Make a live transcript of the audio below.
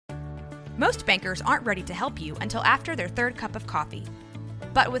Most bankers aren't ready to help you until after their third cup of coffee.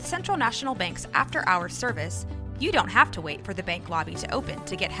 But with Central National Bank's after-hours service, you don't have to wait for the bank lobby to open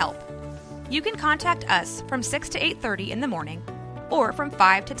to get help. You can contact us from 6 to 8:30 in the morning or from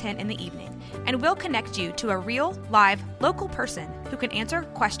 5 to 10 in the evening, and we'll connect you to a real, live, local person who can answer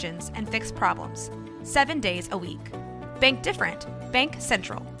questions and fix problems 7 days a week. Bank different. Bank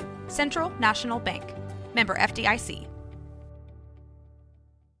Central. Central National Bank. Member FDIC.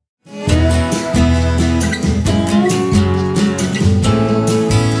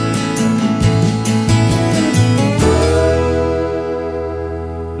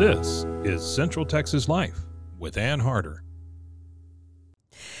 This is Central Texas Life with Ann Harder.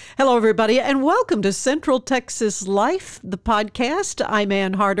 Hello, everybody, and welcome to Central Texas Life, the podcast. I'm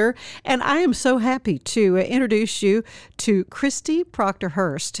Ann Harder, and I am so happy to introduce you to Christy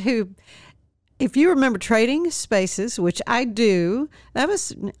Proctor-Hurst, who, if you remember Trading Spaces, which I do, that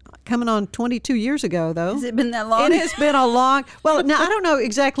was coming on 22 years ago, though. Has it been that long? It has been a long, well, now I don't know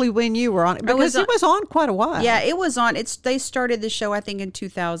exactly when you were on it, because it was on quite a while. Yeah, it was on. They started the show, I think, in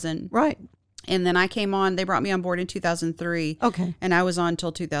 2000. Right. And then I came on, they brought me on board in 2003. Okay. And I was on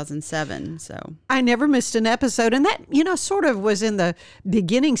until 2007, so. I never missed an episode. And that, sort of was in the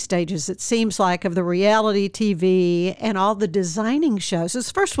beginning stages, it seems like, of the reality TV and all the designing shows. It's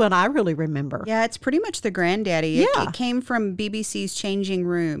the first one I really remember. Yeah, it's pretty much the granddaddy. Yeah. It came from BBC's Changing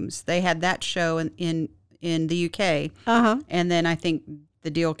Rooms. They had that show in the UK. Uh-huh. And then I think the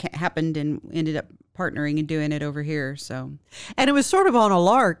deal happened and ended up partnering and doing it over here, so. And it was sort of on a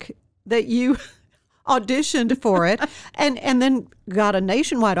lark that you auditioned for it and then got a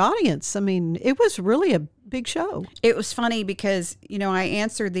nationwide audience. I mean, it was really a big show. It was funny because, I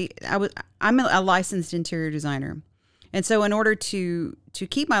answered I'm a licensed interior designer. And so in order to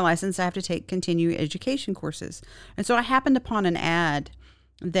keep my license, I have to take continuing education courses. And so I happened upon an ad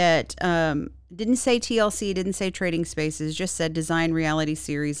that didn't say TLC, didn't say Trading Spaces, just said design reality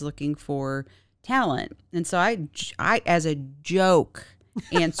series looking for talent. And so I as a joke,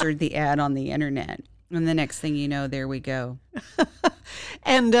 answered the ad on the internet. And the next thing you know, there we go.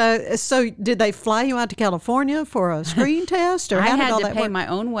 And so did they fly you out to California for a screen test? Or I how did had all to that pay work? my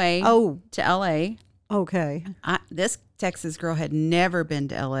own way to L.A. Okay. This Texas girl had never been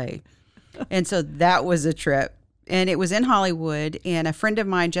to L.A. And so that was a trip. And it was in Hollywood. And a friend of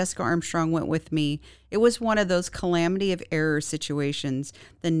mine, Jessica Armstrong, went with me. It was one of those calamity of error situations.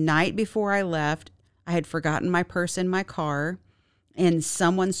 The night before I left, I had forgotten my purse in my car. And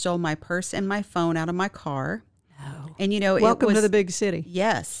someone stole my purse and my phone out of my car. Oh. And, welcome to the big city.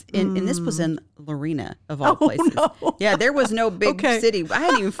 Yes. And this was in Lorena, of all places. No. Yeah, there was no big city. I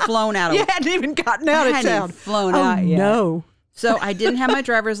hadn't even flown out of You hadn't even gotten out of I hadn't town. even flown out yet. No. So I didn't have my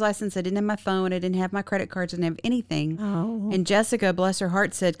driver's license. I didn't have my phone. I didn't have my credit cards. I didn't have anything. Oh. And Jessica, bless her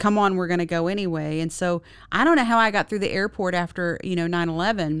heart, said, come on, we're going to go anyway. And so I don't know how I got through the airport after,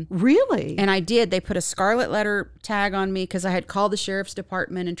 9/11. Really? And I did. They put a scarlet letter tag on me because I had called the sheriff's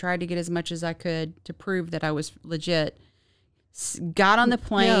department and tried to get as much as I could to prove that I was legit. Got on the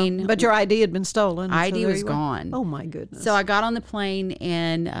plane. Yeah, but your ID had been stolen. ID so was gone. Oh, my goodness. So I got on the plane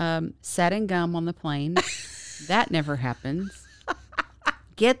and sat in gum on the plane. That never happens.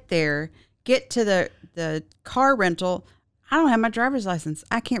 Get there, get to the car rental. I don't have my driver's license.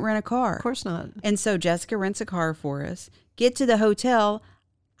 I can't rent a car. Of course not. And so Jessica rents a car for us. Get to the hotel.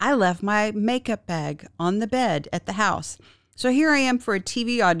 I left my makeup bag on the bed at the house. So here I am for a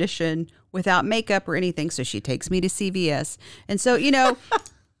TV audition without makeup or anything. So she takes me to CVS. And so,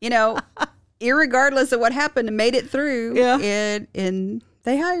 irregardless of what happened, I made it through. Yeah. And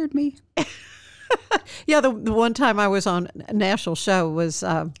they hired me. Yeah, the one time I was on a national show was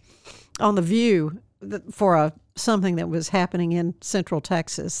on The View for something that was happening in Central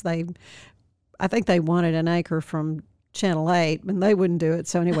Texas. I think they wanted an anchor from Channel 8, and they wouldn't do it.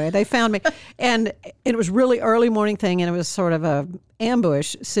 So anyway, they found me, and it was really early morning thing, and it was sort of a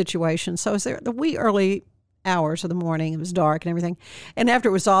ambush situation. So I was there the wee early hours of the morning. It was dark and everything. And after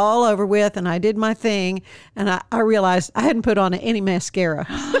it was all over with and I did my thing, and I realized I hadn't put on any mascara.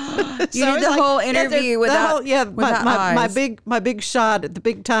 You did the whole interview without my big shot at the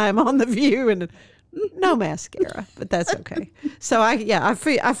big time on The View, and no mascara, but that's okay. So I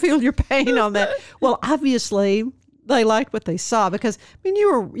feel your pain on that. Well, obviously they liked what they saw because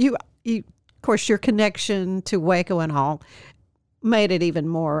you of course your connection to Waco and all made it even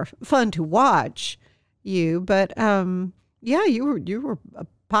more fun to watch you. But you were a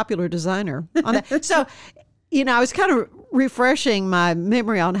popular designer on that. So I was kind of refreshing my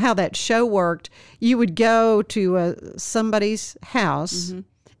memory on how that show worked. You would go to somebody's house,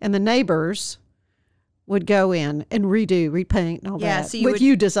 and the neighbors would go in and repaint and all Yeah, that. so you with would-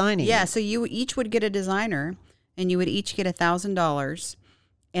 you designing. Yeah, it. so you each would get a designer, and you would each get $1,000,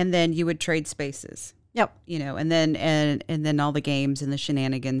 and then you would trade spaces. Yep. You know, and then all the games and the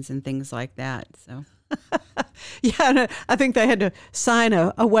shenanigans and things like that. So Yeah, and I think they had to sign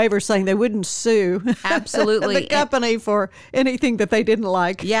a waiver saying they wouldn't sue Absolutely. the company for anything that they didn't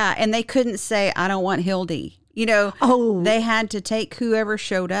like. yeah, and they couldn't say, "I don't want Hildy." You know, Oh. they had to take whoever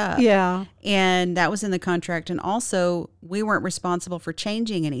showed up. Yeah. And that was in the contract. And also, we weren't responsible for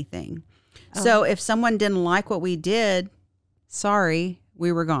changing anything. Oh. So if someone didn't like what we did, sorry,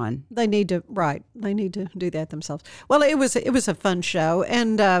 we were gone. They need to do that themselves. Well, it was a fun show,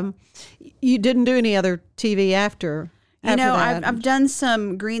 and you didn't do any other TV after. You know, that. I've done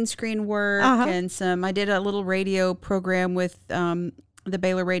some green screen work Uh-huh. and I did a little radio program with the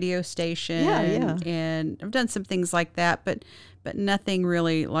Baylor radio station. Yeah. And I've done some things like that, but nothing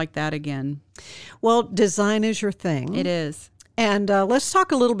really like that again. Well, design is your thing. It is. And let's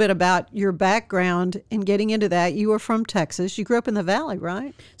talk a little bit about your background in getting into that. You were from Texas. You grew up in the Valley,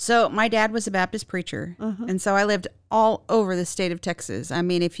 right? So my dad was a Baptist preacher, and so I lived all over the state of Texas. I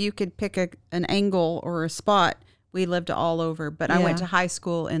mean, if you could pick an angle or a spot, we lived all over. But I went Yeah. to high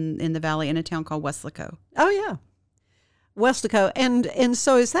school in the Valley in a town called Weslaco. Oh, yeah. Weslaco. And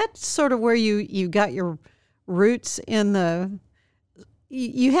so is that sort of where you got your roots in the...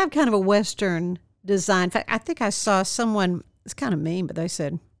 You have kind of a Western design. In fact, I think I saw someone... It's kind of mean, but they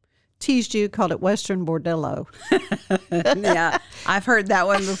said, teased you, called it Western Bordello. Yeah, I've heard that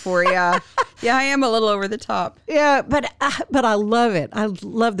one before. Yeah, yeah, I am a little over the top. Yeah, but I love it. I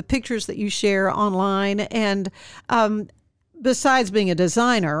love the pictures that you share online. And besides being a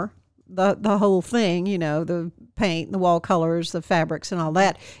designer, the whole thing, you know, the paint, the wall colors, the fabrics and all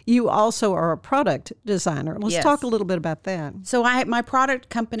that, you also are a product designer. Let's Yes. talk a little bit about that. So my product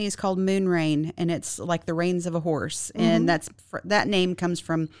company is called Moon Rain, and it's like the reins of a horse, and that name comes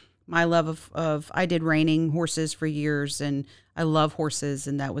from my love of I did reining horses for years, and I love horses,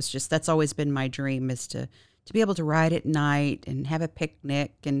 and that's always been my dream, is to be able to ride at night and have a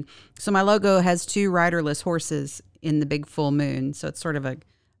picnic. And so my logo has 2 riderless horses in the big full moon, so it's sort of a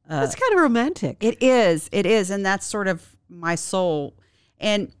It's kind of romantic. It is, and that's sort of my soul.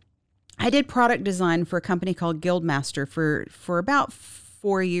 And I did product design for a company called Guildmaster for about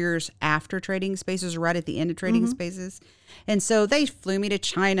 4 years after Trading Spaces, right at the end of Trading Spaces. And so they flew me to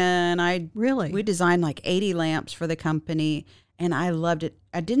China, and we designed like 80 lamps for the company, and I loved it.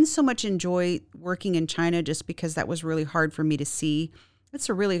 I didn't so much enjoy working in China just because that was really hard for me to see. It's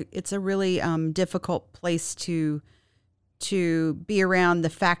a really difficult place to be around the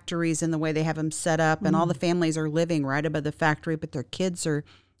factories and the way they have them set up, and all the families are living right above the factory, but their kids are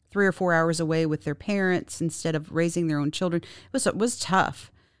 3 or 4 hours away with their parents instead of raising their own children. It was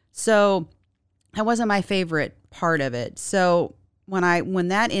tough. So that wasn't my favorite part of it. So when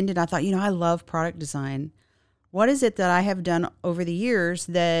that ended, I thought, I love product design. What is it that I have done over the years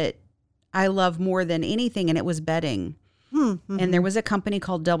that I love more than anything? And it was bedding. And there was a company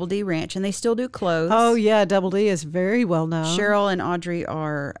called Double D Ranch, and they still do clothes. Oh, yeah. Double D is very well known. Cheryl and Audrey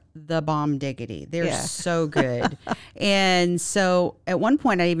are the bomb diggity. They're so good. And so at one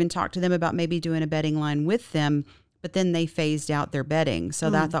point, I even talked to them about maybe doing a bedding line with them, but then they phased out their bedding.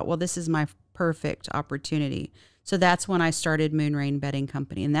 So I thought, well, this is my perfect opportunity. So that's when I started Moon Rain Bedding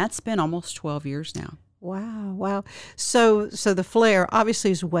Company, and that's been almost 12 years now. Wow. So the flair obviously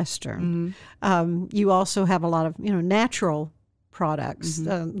is Western. You also have a lot of, natural products,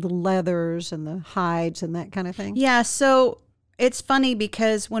 the leathers and the hides and that kind of thing. Yeah. So it's funny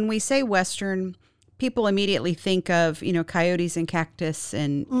because when we say Western, people immediately think of, coyotes and cactus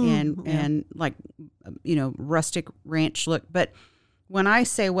and like, rustic ranch look. But when I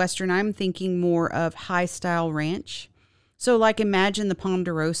say Western, I'm thinking more of high style ranch. So, like, imagine the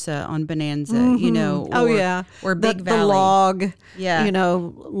Ponderosa on Bonanza, or Big Valley, the log, yeah,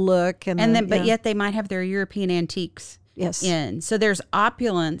 look, but yet they might have their European antiques, in. So there's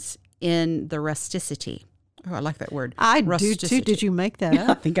opulence in the rusticity. Oh, I like that word. I do too. Did you make that up?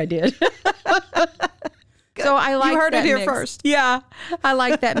 I think I did. So I like you heard that it here mix. first. Yeah, I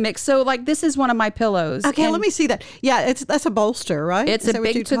like that mix. So like this is one of my pillows. Okay, let me see that. Yeah, that's a bolster, right? It's a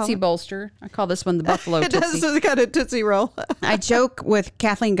big Tootsie bolster. I call this one the Buffalo It Tootsie. does kind of Tootsie Roll. I joke with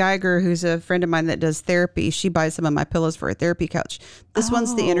Kathleen Geiger, who's a friend of mine that does therapy. She buys some of my pillows for a therapy couch. This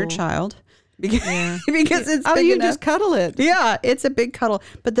one's the inner child because it's big you enough. just cuddle it. Yeah, it's a big cuddle.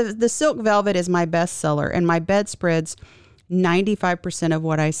 But the silk velvet is my best seller, and my bedspreads, 95% of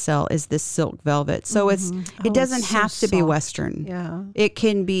what I sell is this silk velvet. So it doesn't have to be Western. Yeah. It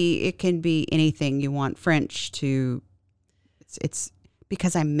can be anything you want. French to it's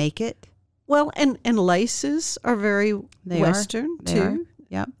because I make it. Well, and laces are very Western They too. are.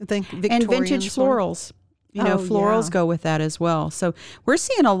 Yep. I think Victorian And vintage sort of. florals. You know, Oh, florals yeah. go with that as well. So we're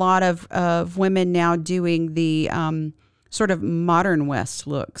seeing a lot of women now doing the sort of modern West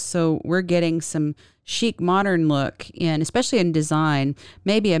looks. So we're getting some chic modern look in, especially in design,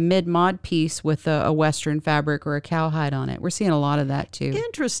 maybe a mid-mod piece with a Western fabric or a cowhide on it. We're seeing a lot of that too.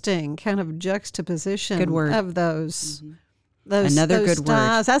 Interesting kind of juxtaposition Good word. of those. Those, Another those good word.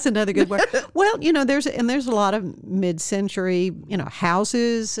 styles. That's another good word. Well, there's a lot of mid-century,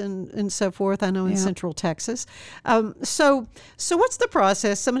 houses and so forth. I know in Central Texas. So what's the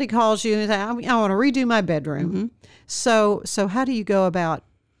process? Somebody calls you and says, I want to redo my bedroom. So how do you go about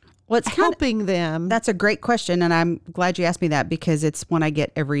Well, it's helping them? That's a great question, and I'm glad you asked me that because it's one I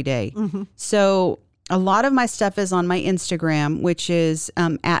get every day. So a lot of my stuff is on my Instagram, which is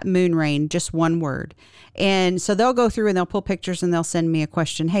at Moonrain, just one word. And so they'll go through and they'll pull pictures and they'll send me a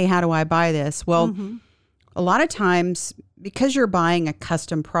question. Hey, how do I buy this? Well, a lot of times because you're buying a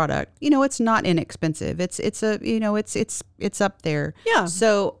custom product, it's not inexpensive. It's up there. Yeah.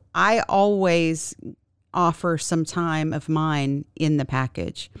 So I always offer some time of mine in the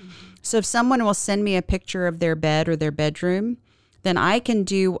package. So if someone will send me a picture of their bed or their bedroom, then I can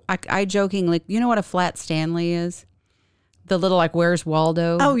do, I jokingly, you know what a flat Stanley is? The little like Where's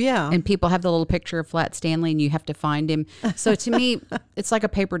Waldo? Oh, yeah. And people have the little picture of Flat Stanley and you have to find him. So to me, it's like a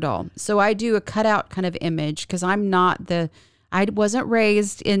paper doll. So I do a cutout kind of image because I wasn't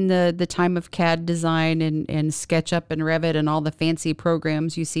raised in the time of CAD design and SketchUp and Revit and all the fancy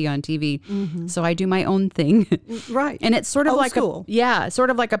programs you see on TV. So I do my own thing. Right. And it's sort of Old like school. sort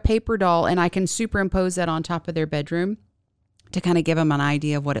of like a paper doll, and I can superimpose that on top of their bedroom to kind of give them an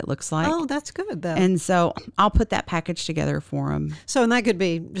idea of what it looks like. Oh, that's good though. And so I'll put that package together for them. So, and that could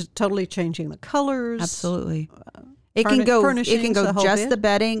be just totally changing the colors. Absolutely. It can go furnishings, the whole just bit? the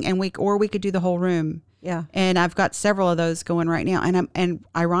bedding, and we could do the whole room. Yeah. And I've got several of those going right now. And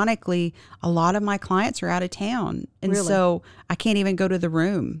ironically, a lot of my clients are out of town. And Really? so I can't even go to the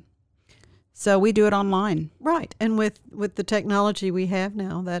room. So we do it online. Right. And with the technology we have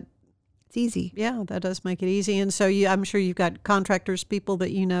now, that It's easy. that does make it easy. And so I'm sure you've got contractors, people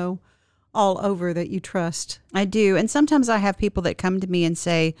that all over that you trust. I do. And sometimes I have people that come to me and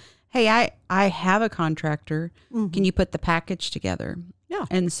say, hey, I have a contractor. Can you put the package together? Yeah.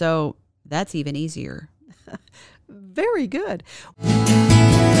 And so that's even easier. Very good.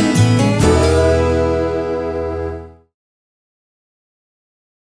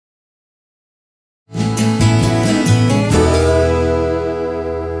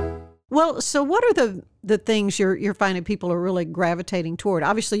 Well, so what are the things you're finding people are really gravitating toward?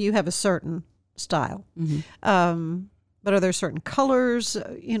 Obviously, you have a certain style, but are there certain colors?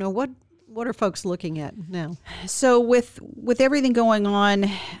 What are folks looking at now? So with everything going on,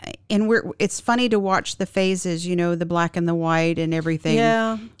 and it's funny to watch the phases, the black and the white and everything.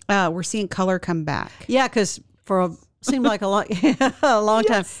 Yeah, we're seeing color come back. yeah, because seemed like a long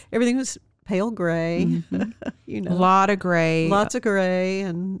time, everything was pale gray. A lot of gray, lots of gray,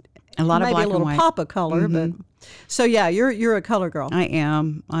 and a lot of maybe black a little and white. pop of color. But so yeah, you're a color girl. I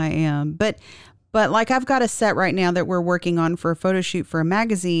am. But like I've got a set right now that we're working on for a photo shoot for a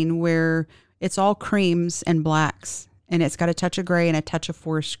magazine where it's all creams and blacks, and it's got a touch of gray and a touch of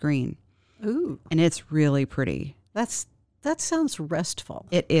forest green. Ooh, And it's really pretty. that sounds restful.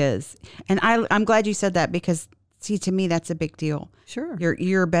 It is. And I'm glad you said that because see, to me, that's a big deal. Sure.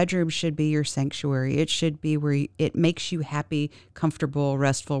 Your bedroom should be your sanctuary. It should be where it makes you happy, comfortable,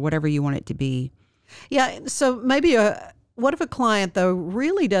 restful, whatever you want it to be. Yeah. So maybe what if a client though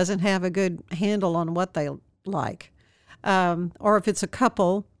really doesn't have a good handle on what they like, or if it's a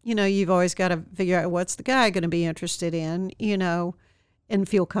couple, you've always got to figure out what's the guy going to be interested in, and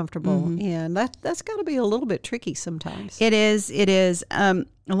feel comfortable. And that's got to be a little bit tricky sometimes. It is. A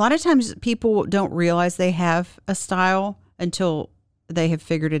lot of times people don't realize they have a style until they have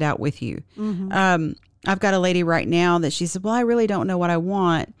figured it out with you. I've got a lady right now that she said, well, I really don't know what I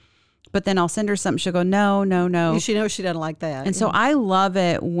want. But then I'll send her something. She'll go, no. She knows she doesn't like that. And so I love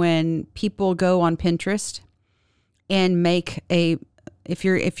it when people go on Pinterest and make if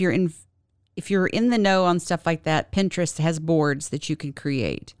you're in the know on stuff like that, Pinterest has boards that you can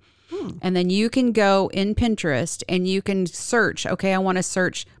create. And then you can go in Pinterest and you can search, okay, I want to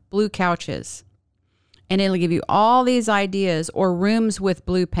search blue couches. And it'll give you all these ideas, or rooms with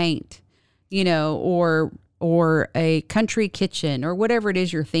blue paint, or a country kitchen, or whatever it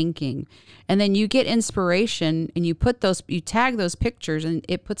is you're thinking. And then you get inspiration and you tag those pictures and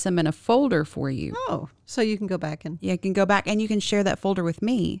it puts them in a folder for you. Oh, so you can go back and You can go back and you can share that folder with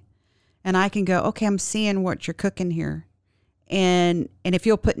me. And I can go, okay, I'm seeing what you're cooking here. and if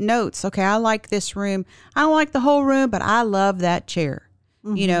you'll put notes, okay, I like this room. I don't like the whole room, but I love that chair.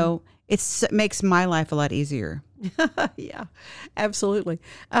 You know, it makes my life a lot easier. Yeah, absolutely.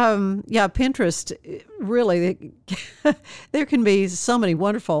 Yeah, Pinterest, really, there can be so many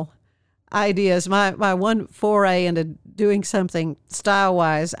wonderful ideas. My one foray into doing something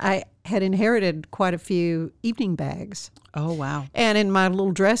style-wise, I had inherited quite a few evening bags. Oh, wow. And in my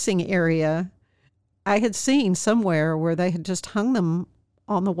little dressing area, I had seen somewhere where they had just hung them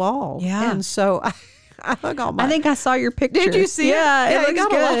on the wall. Yeah. And so I hung all my... I think I saw your picture. Did you see it? Yeah, it looks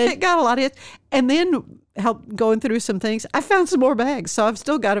got good. It got a lot of hits. And then help going through some things. I found some more bags, so I've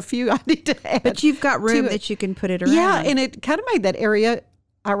still got a few I need to add. But you've got room to it. that you can put it around. Yeah, and it kind of made that area,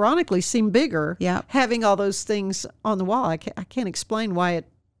 ironically, seem bigger. Yeah. Having all those things on the wall. I can't explain why it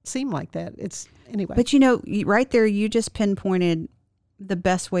seemed like that. It's anyway. But you know, right there, you just pinpointed the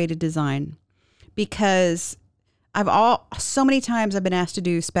best way to design, because so many times I've been asked to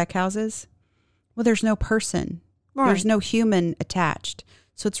do spec houses. Well, there's no person. Right. There's no human attached.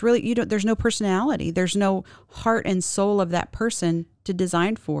 So it's really, there's no personality. There's no heart and soul of that person to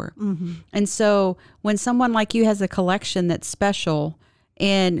design for. Mm-hmm. And so when someone like you has a collection that's special,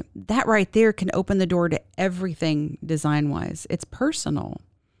 and that right there can open the door to everything design-wise. It's personal.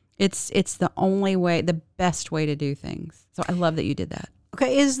 It's the only way, the best way to do things. So I love that you did that.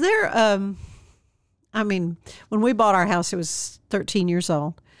 Okay, is there, I mean, when we bought our house, it was 13 years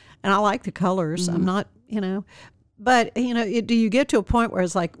old, and I like the colors. I'm not, but, do you get to a point where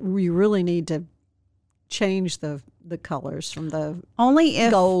it's like you really need to change the colors from the Only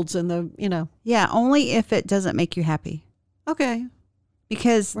if golds and the, Yeah, only if it doesn't make you happy. Okay.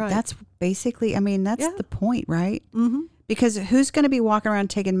 Because Right. that's basically, that's Yeah. the point, right? Mm-hmm. Because who's going to be walking around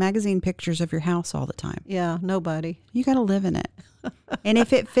taking magazine pictures of your house all the time? Yeah, nobody. You got to live in it. And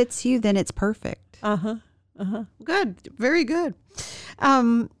if it fits you, then it's perfect. Good. Very good.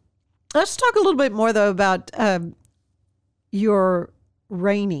 Let's talk a little bit more, though, about your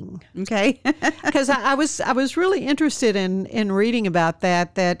raining. Okay. Because I was really interested in reading about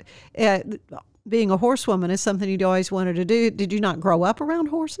that being a horsewoman is something you'd always wanted to do. Did you not grow up around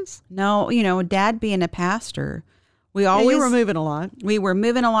horses? No, Dad being a pastor, we Yeah, always you were moving a lot. we were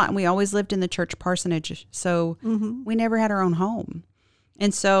moving a lot, and we always lived in the church parsonage. So we never had our own home.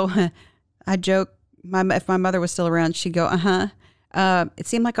 And so I joke, if my mother was still around, she'd go, it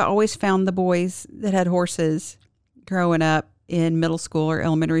seemed like I always found the boys that had horses growing up in middle school or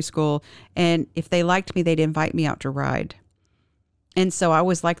elementary school. And if they liked me, they'd invite me out to ride. And so I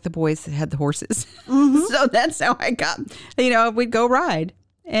always liked the boys that had the horses. So that's how I got, we'd go ride.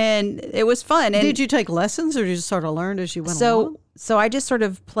 And it was fun. And Did you take lessons, or did you just sort of learn as you went along? So I just sort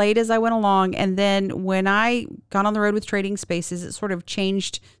of played as I went along. And then when I got on the road with Trading Spaces, it sort of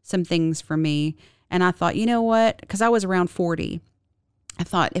changed some things for me. And I thought, you know what? Because I was around 40. I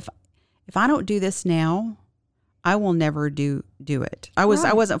thought, if I don't do this now, I will never do it. I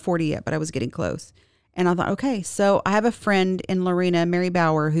wasn't 40 yet, but I was getting close. And I thought, okay, so I have a friend in Lorena, Mary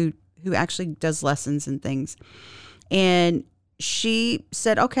Bauer, who actually does lessons and things. And she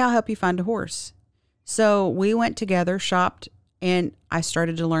said, okay, I'll help you find a horse. So we went together, shopped, and I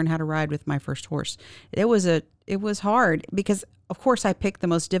started to learn how to ride with my first horse. It was hard because, of course, I picked the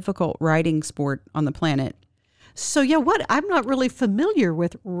most difficult riding sport on the planet. So I'm not really familiar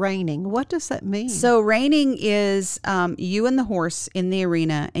with reining. What does that mean? So reining is you and the horse in the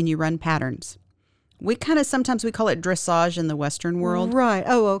arena, and you run patterns. Sometimes we call it dressage in the Western world. Right.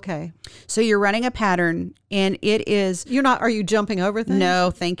 Oh, okay. So you're running a pattern, and it is... Are you jumping over things? No,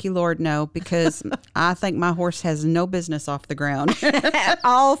 thank you, Lord, no, because I think my horse has no business off the ground.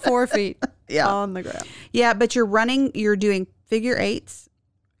 All 4 feet Yeah. on the ground. Yeah, but you're doing figure eights,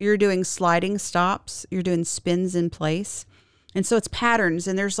 you're doing sliding stops, you're doing spins in place. And so it's patterns,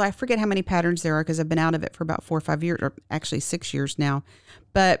 and I forget how many patterns there are because I've been out of it for about 4 or 5 years, or actually 6 years now.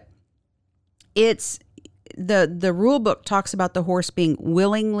 But it's the rule book talks about the horse being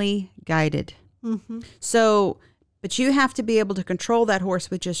willingly guided. Mm-hmm. So, but you have to be able to control that horse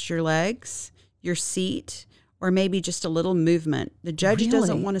with just your legs, your seat, or maybe just a little movement. The judge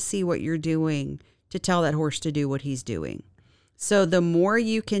doesn't Really? want to see what you're doing to tell that horse to do what he's doing. So the more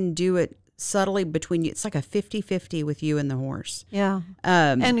you can do it subtly between you, it's like a 50-50 with you and the horse. Yeah.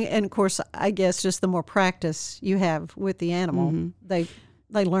 And of course, I guess just the more practice you have with the animal, they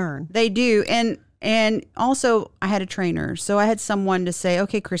learn. They do. And also I had a trainer. So I had someone to say,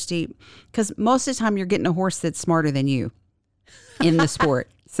 okay, Christy, because most of the time you're getting a horse that's smarter than you in the sport.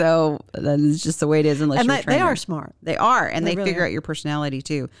 So that's just the way it is unless you're a trainer. They are smart. They are. And They they really figure are. out your personality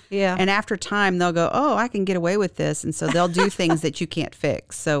too. Yeah. And after time, they'll go, oh, I can get away with this. And so they'll do things that you can't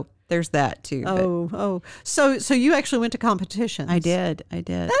fix. So there's that too. but Oh. So you actually went to competitions. I did.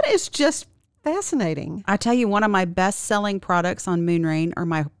 That is just fascinating. I tell you, one of my best selling products on Moonrain are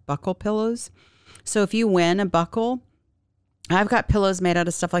my buckle pillows. So if you win a buckle, I've got pillows made out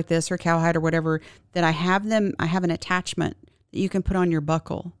of stuff like this or cowhide or whatever that I have an attachment that you can put on your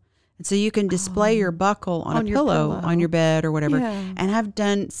buckle. And so you can display your buckle on a pillow on your bed or whatever. Yeah. And I've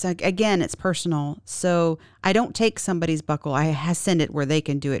done, so again, it's personal. So I don't take somebody's buckle. I send it where they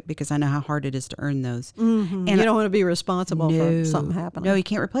can do it because I know how hard it is to earn those. Mm-hmm. And you don't want to be responsible for something happening. No, you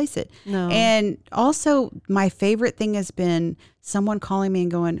can't replace it. No. And also, my favorite thing has been someone calling me and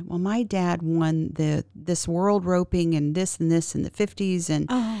going, well, my dad won this world roping and this in the 50s.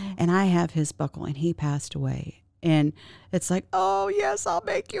 And I have his buckle and he passed away. And it's like, oh, yes, I'll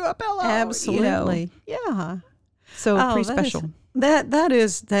make you a pillow. Absolutely. You know? Yeah. So pretty special. That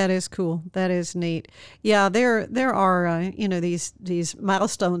is cool. That is neat. Yeah, there are these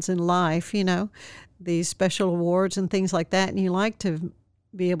milestones in life, these special awards and things like that, and you like to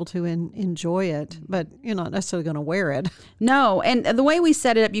be able to enjoy it, but you're not necessarily going to wear it. No, and the way we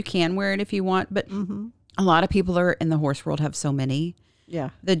set it up, you can wear it if you want, but a lot of people are in the horse world have so many.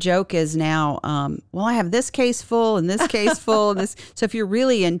 Yeah. The joke is now, well, I have this case full and this case full. And this. So if you're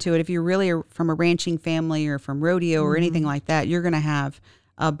really into it, if you're really from a ranching family or from rodeo or anything like that, you're going to have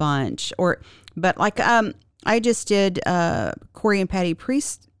a bunch. But like I just did Corey and Patty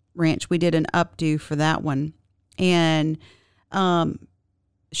Priest Ranch. We did an updo for that one. And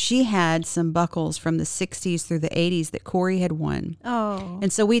she had some buckles from the 60s through the 80s that Corey had won. Oh.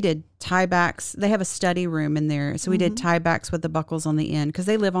 And so we did tiebacks. They have a study room in there. So we did tiebacks with the buckles on the end because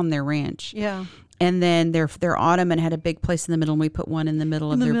they live on their ranch. Yeah. And then their ottoman had a big place in the middle, and we put one in the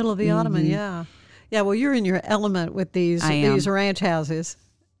middle of the middle of the ottoman, yeah. Yeah, well, you're in your element with these ranch houses.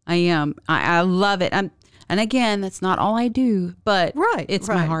 I am. I love it. And again, that's not all I do, but it's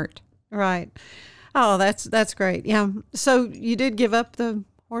my heart. Right. Oh, that's great. Yeah. So you did give up the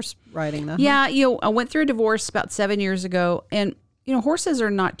horse riding, though? Yeah, I went through a divorce about 7 years ago, and horses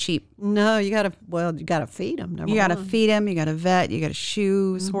are not cheap. No, you gotta feed them. You gotta feed them. You gotta vet. You gotta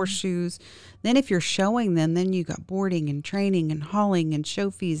shoes, horseshoes. Then if you're showing them, then you got boarding and training and hauling and show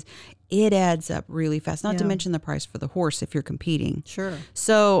fees. It adds up really fast. Not to mention the price for the horse if you're competing. Sure.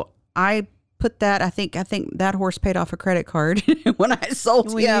 So I put that. I think that horse paid off a credit card when I sold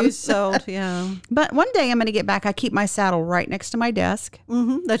him. When you sold, yeah. But one day I'm going to get back. I keep my saddle right next to my desk.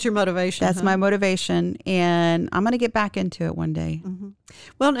 Mm-hmm. That's your motivation. That's my motivation, and I'm going to get back into it one day. Mm-hmm.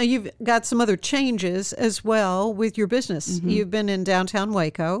 Well, now you've got some other changes as well with your business. Mm-hmm. You've been in downtown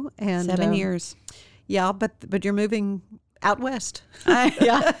Waco and 7 years. Yeah, but you're moving out west.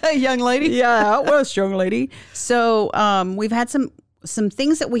 Yeah, young lady. Yeah, out west, young lady. So we've had some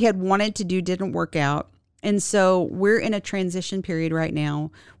things that we had wanted to do didn't work out. And so we're in a transition period right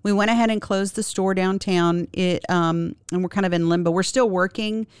now. We went ahead and closed the store downtown. And we're kind of in limbo. We're still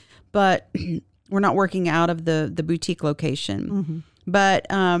working, but we're not working out of the boutique location. Mm-hmm. But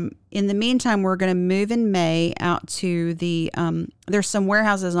in the meantime, we're going to move in May out to there's some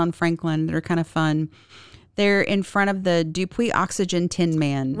warehouses on Franklin that are kind of fun. They're in front of the Dupuis Oxygen Tin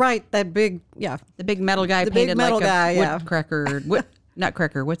Man. Right, that big, yeah. The big metal guy the painted big metal like guy, a woodcracker.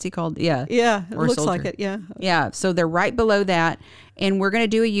 Nutcracker, what's he called? Yeah. Yeah, it or looks like it, yeah. Yeah, so they're right below that. And we're going to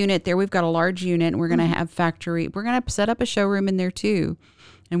do a unit there. We've got a large unit, and we're going to have factory. We're going to set up a showroom in there, too.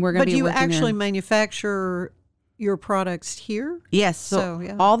 And we're going to be But you working actually there. Manufacture your products here? Yes. So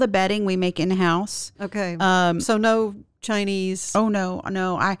yeah. All the bedding we make in-house. Okay. So no Chinese. Oh no.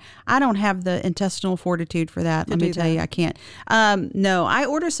 I don't have the intestinal fortitude for that. Let me tell you, I can't. No, I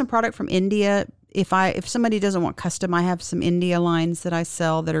order some product from India. If somebody doesn't want custom, I have some India lines that I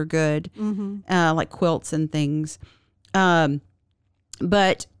sell that are good, like quilts and things.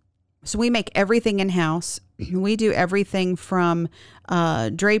 But so we make everything in house. We do everything from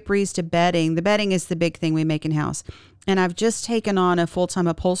draperies to bedding. The bedding is the big thing we make in house. And I've just taken on a full-time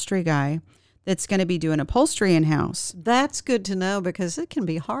upholstery guy that's going to be doing upholstery in-house. That's good to know because it can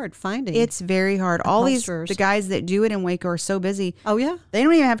be hard finding. It's very hard. All the guys that do it in Waco are so busy. Oh, yeah? They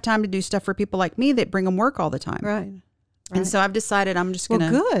don't even have time to do stuff for people like me that bring them work all the time. Right. And so I've decided I'm just going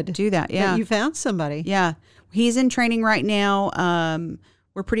to do that. Yeah. But you found somebody. Yeah. He's in training right now.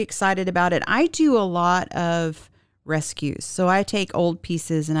 We're pretty excited about it. I do a lot of rescues. So I take old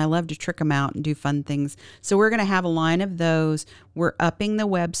pieces and I love to trick them out and do fun things. So we're going to have a line of those. We're upping the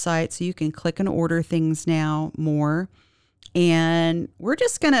website so you can click and order things now more. And we're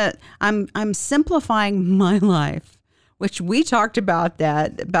just going to, I'm simplifying my life, which we talked about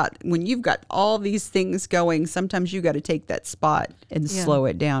about when you've got all these things going, sometimes you got to take that spot and slow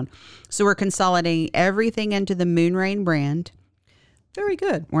it down. So we're consolidating everything into the Moonrain brand. Very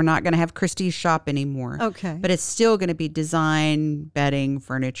good. We're not going to have Christie's shop anymore. Okay. But it's still going to be design, bedding,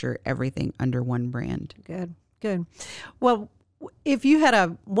 furniture, everything under one brand. Good, good. Well, if you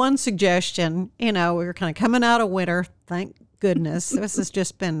had one suggestion, we're kind of coming out of winter, thank goodness. This has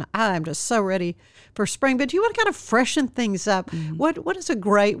just been, I'm just so ready for spring. But you want to kind of freshen things up. Mm-hmm. What is a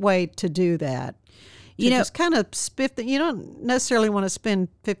great way to do that? Just kind of spiff you don't necessarily want to spend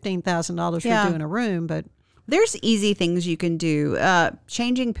 $15,000 for doing a room, but there's easy things you can do.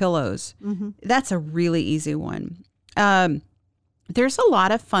 Changing pillows. Mm-hmm. That's a really easy one. There's a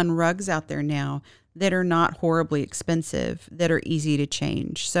lot of fun rugs out there now that are not horribly expensive, that are easy to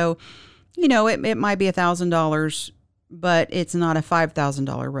change. So, it might be $1,000, but it's not a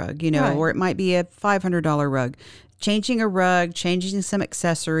 $5,000 rug, right. Or it might be a $500 rug. Changing a rug, changing some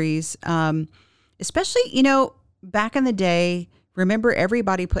accessories, especially, back in the day, remember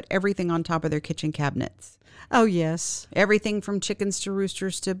everybody put everything on top of their kitchen cabinets. Oh, yes. Everything from chickens to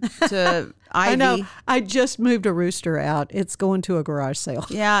roosters to ivy. I know. I just moved a rooster out. It's going to a garage sale.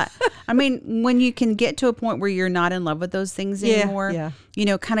 Yeah. I mean, when you can get to a point where you're not in love with those things anymore,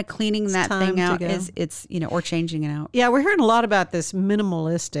 kind of cleaning that thing out it's or changing it out. Yeah, we're hearing a lot about this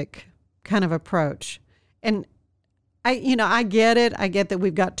minimalistic kind of approach. And I get it. I get that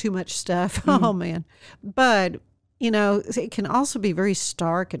we've got too much stuff. Mm-hmm. Oh, man. But, it can also be very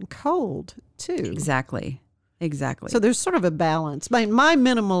stark and cold, too. Exactly. So there's sort of a balance. My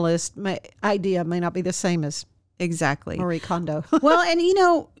minimalist idea may not be the same as Marie Kondo. Well, and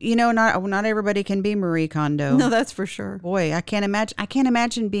not everybody can be Marie Kondo. No, that's for sure. Boy, I can't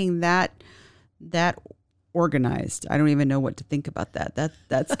imagine being that organized. I don't even know what to think about that.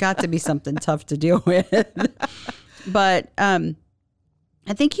 That's got to be something tough to deal with. But I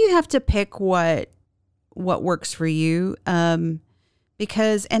think you have to pick what works for you,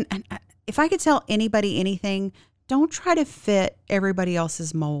 because and if I could tell anybody anything, don't try to fit everybody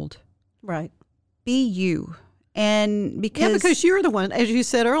else's mold. Right. Be you. And because you're the one, as you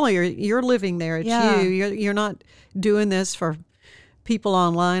said earlier, you're living there. It's you. You're not doing this for people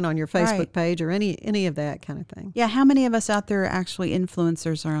online on your Facebook page or any of that kind of thing. Yeah. How many of us out there are actually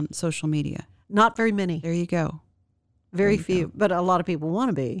influencers on social media? Not very many. There you go. Very few. But a lot of people want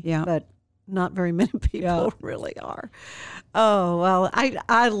to be. Yeah. But not very many people really are. Oh, well,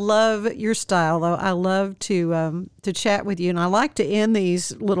 I love your style, though. I love to chat with you, and I like to end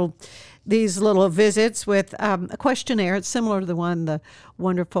these little visits with a questionnaire. It's similar to the one the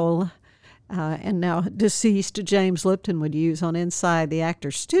wonderful and now deceased James Lipton would use on Inside the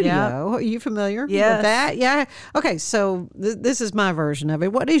Actors Studio. Yep. Are you familiar with that? Yeah. Okay, so this is my version of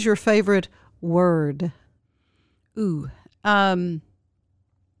it. What is your favorite word? Ooh.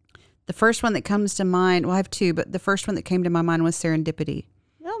 The first one that comes to mind, well, I have two, but the first one that came to my mind was serendipity.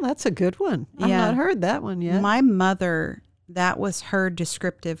 Oh, that's a good one. I've not heard that one yet. My mother, that was her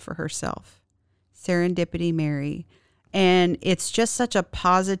descriptive for herself. Serendipity Mary. And it's just such a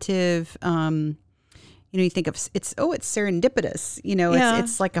positive, you think of, it's serendipitous.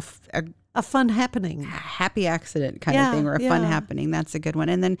 It's like a fun happening, happy accident kind of thing, or a fun happening. That's a good one.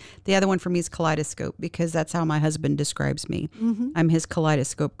 And then the other one for me is kaleidoscope, because that's how my husband describes me. Mm-hmm. I'm his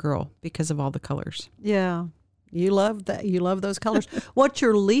kaleidoscope girl because of all the colors. Yeah. You love that. You love those colors. What's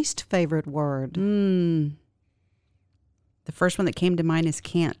your least favorite word? The first one that came to mind is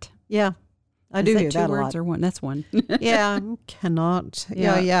can't. Yeah. I do hear that a lot. 2 words or one? That's one. Yeah. Cannot.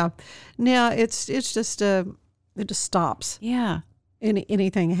 Yeah. Now it's just it just stops. Yeah.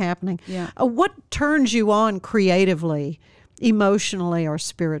 Anything happening. Yeah. What turns you on creatively, emotionally, or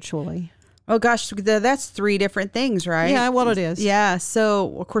spiritually? Oh gosh, that's 3 different things, right? Yeah, well, it is. Yeah.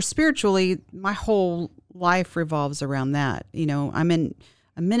 So of course, spiritually, my whole life revolves around that. I'm in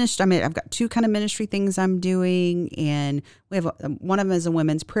a ministry. I've got 2 kind of ministry things I'm doing, and we have one of them is a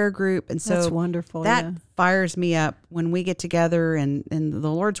women's prayer group, and so that's wonderful. That fires me up when we get together and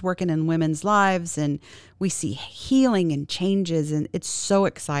the Lord's working in women's lives, and we see healing and changes, and it's so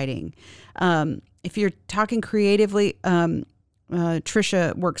exciting. If you're talking creatively,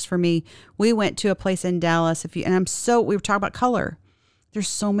 Trisha works for me. We went to a place in Dallas. We were talking about color. There's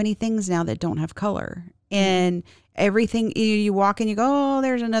so many things now that don't have color, and everything you walk in, you go, oh,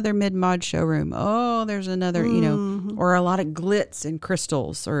 there's another mid-mod showroom. Oh, there's another, or a lot of glitz and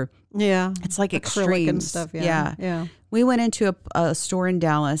crystals, or it's like extremes and stuff. Yeah. We went into a store in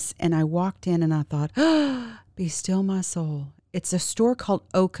Dallas, and I walked in and I thought, oh, be still my soul. It's a store called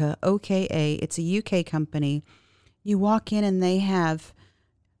Oka, O-K-A. It's a UK company. You walk in and they have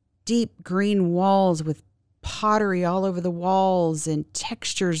deep green walls with pottery all over the walls and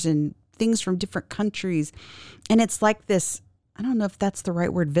textures and things from different countries. And it's like this I don't know if that's the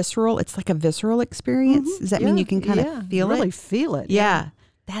right word, visceral. It's like a visceral experience. Does that mean you can kind of feel really it? feel it. Yeah.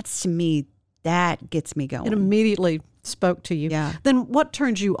 That's, to me, that gets me going. It immediately spoke to you. Yeah. Then what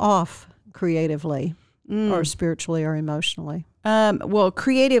turns you off creatively or spiritually or emotionally? Well,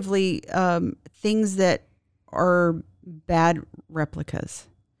 creatively, things that are bad replicas.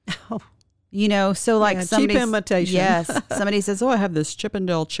 Oh. You know, so like Yeah, somebody, cheap imitation. Yes, somebody says, "Oh, I have this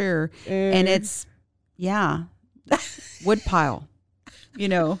Chippendale chair," and it's wood pile. You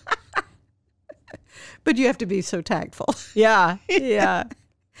know, But you have to be so tactful. yeah, yeah.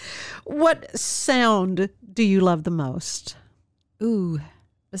 What sound do you love the most? Ooh,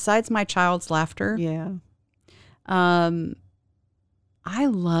 besides my child's laughter, Yeah. I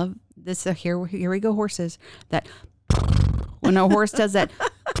love this. Here we go, horses. That when a horse does that,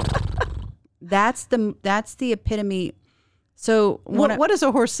 that's the epitome. So What is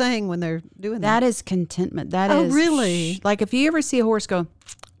a horse saying when they're doing that? that is contentment. That Oh, is really? like if you ever see a horse go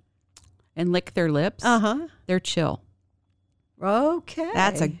and lick their lips, they're chill. Okay.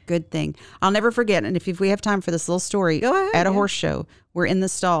 That's a good thing. I'll never forget. And if we have time for this little story, Go ahead, at a yeah. horse show, we're in the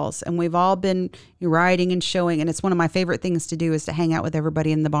stalls and we've all been riding and showing. And it's one of my favorite things to do is to hang out with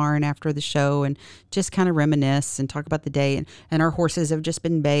everybody in the barn after the show and just kind of reminisce and talk about the day. And our horses have just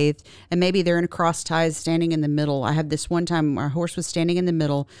been bathed and maybe they're in cross ties standing in the middle. I had this one time, our horse was standing in the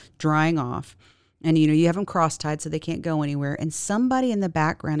middle, drying off. And, you know, you have them cross tied so they can't go anywhere. And somebody in the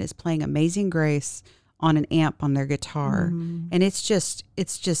background is playing Amazing Grace on an amp on their guitar. And it's just,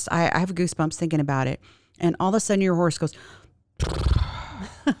 I have goosebumps thinking about it. And all of a sudden your horse goes,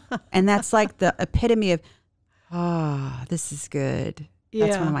 and that's like the epitome of, this is good.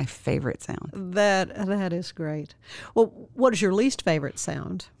 That's one of my favorite sounds. That is great. Well, what is your least favorite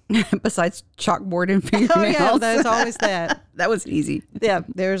sound? Besides chalkboard and fingernails. Oh, yeah, there's always that. That was easy. Yeah,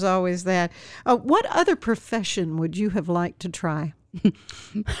 there's always that. What other profession would you have liked to try?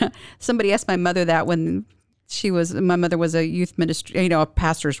 Somebody asked my mother that when my mother was a youth minister, a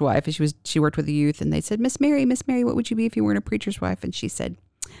pastor's wife, and she worked with the youth, and they said, Miss Mary, what would you be if you weren't a preacher's wife? And she said,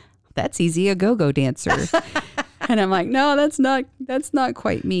 that's easy, a go-go dancer. And I'm like, no, that's not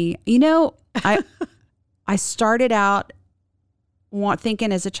quite me. I started out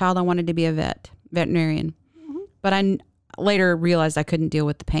thinking as a child I wanted to be a veterinarian, but I later realized I couldn't deal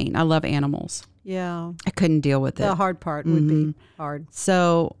with the pain. I love animals. Yeah. I couldn't deal with it. The hard part would be hard.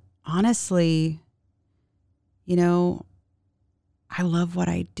 So honestly, I love what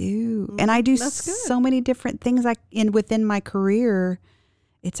I do, and I do so many different things. Within my career,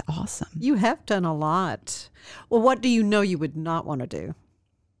 it's awesome. You have done a lot. Well, what do you know you would not want to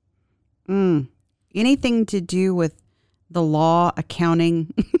do? Anything to do with the law,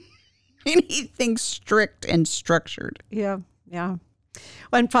 accounting, anything strict and structured. Yeah, yeah.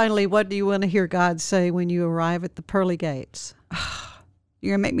 And finally, what do you want to hear God say when you arrive at the pearly gates?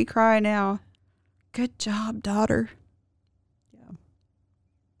 You're going to make me cry now. Good job, daughter. Yeah.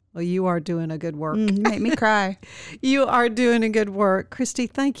 Well, you are doing a good work. You make me cry. You are doing a good work. Christy,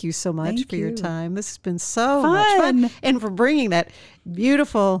 thank you so much for your time. This has been so much fun. And for bringing that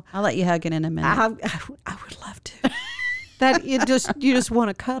beautiful... I'll let you hug it in a minute. I would love to. That you just want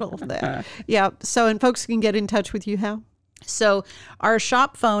to cuddle that. Yeah. So, and folks can get in touch with you how? So our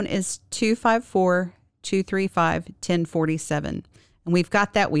shop phone is 254-235-1047. And we've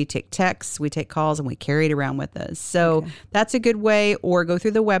got that. We take texts, we take calls, and we carry it around with us. So that's a good way. Or go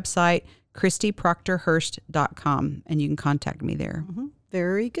through the website, ChristyProctorHurst.com, and you can contact me there.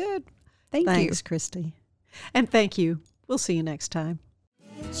 Very good. Thanks, Christy. And thank you. We'll see you next time.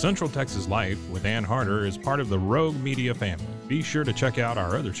 Central Texas Life with Ann Harder is part of the Rogue Media family. Be sure to check out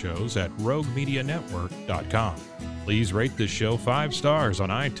our other shows at RogueMediaNetwork.com. Please rate this show 5 stars on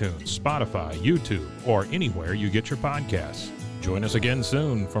iTunes, Spotify, YouTube, or anywhere you get your podcasts. Join us again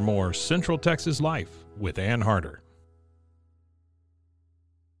soon for more Central Texas Life with Ann Harder.